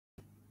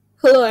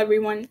Hello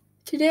everyone.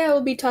 Today I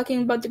will be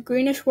talking about the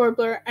Greenish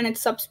Warbler and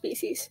its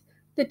subspecies.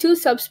 The two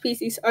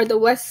subspecies are the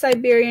West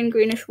Siberian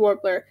Greenish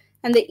Warbler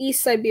and the East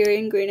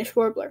Siberian Greenish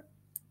Warbler.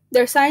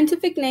 Their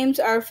scientific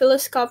names are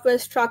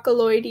Phylloscopus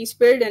trachaloides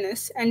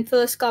viridinus and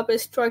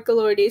Phylloscopus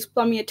trachaloides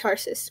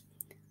plumiatarsus.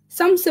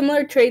 Some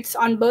similar traits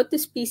on both the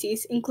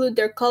species include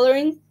their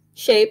coloring,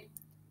 shape,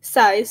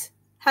 size,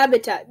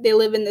 habitat, they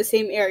live in the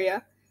same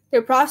area,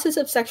 their process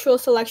of sexual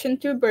selection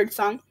through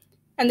birdsong,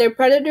 and their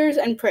predators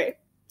and prey.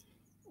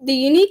 The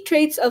unique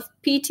traits of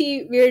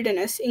P.T.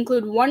 viridinus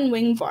include one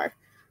wing bar,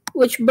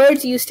 which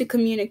birds use to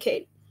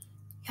communicate,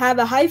 have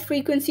a high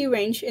frequency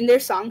range in their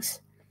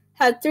songs,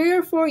 had 3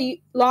 or 4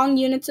 long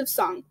units of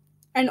song,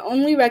 and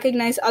only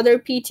recognize other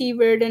P.T.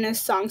 viridinus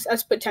songs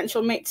as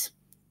potential mates.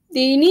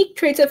 The unique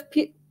traits of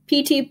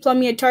P.T.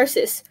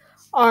 plumiatarsus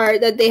are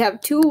that they have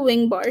 2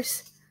 wing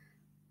bars,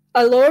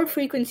 a lower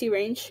frequency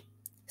range,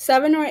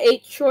 7 or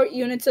 8 short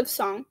units of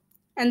song,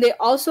 and they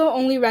also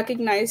only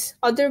recognize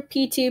other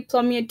P.T.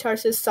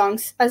 plumiatarsus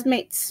songs as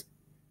mates.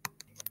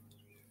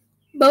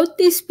 Both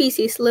these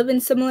species live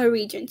in similar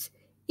regions,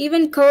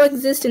 even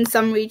coexist in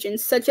some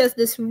regions, such as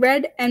this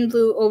red and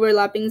blue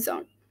overlapping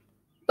zone.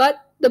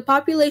 But the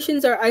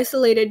populations are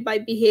isolated by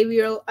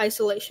behavioral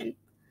isolation.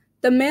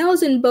 The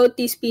males in both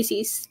these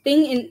species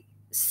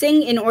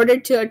sing in order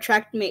to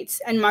attract mates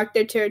and mark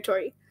their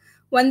territory.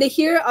 When they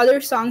hear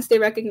other songs they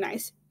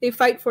recognize, they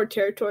fight for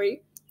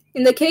territory.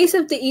 In the case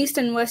of the East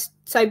and West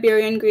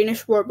Siberian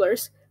Greenish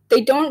Warblers,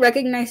 they don't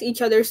recognize each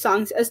other's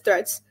songs as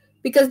threats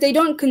because they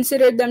don't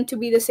consider them to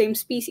be the same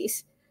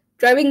species,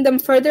 driving them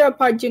further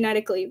apart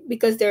genetically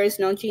because there is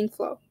no gene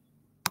flow.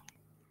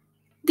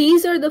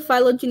 These are the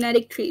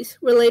phylogenetic trees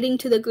relating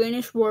to the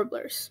Greenish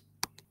Warblers.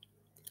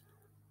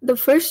 The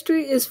first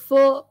tree is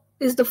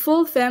the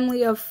full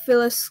family of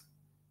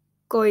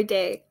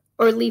Phylliscoidae,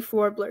 or leaf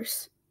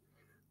warblers.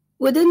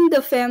 Within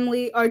the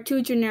family are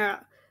 2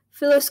 genera,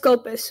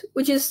 Phyloscopus,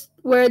 which is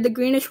where the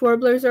Greenish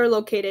Warblers are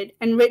located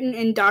and written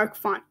in dark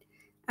font,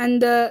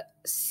 and the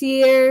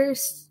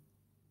Caesarces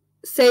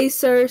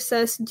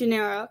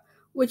genera,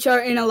 which are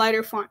in a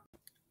lighter font.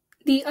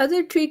 The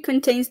other tree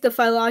contains the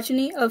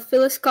phylogeny of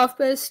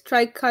Phylloscopus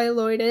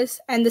trichyloides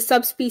and the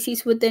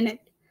subspecies within it.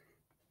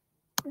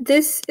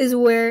 This is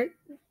where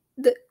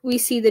we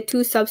see the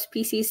 2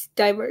 subspecies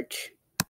diverge.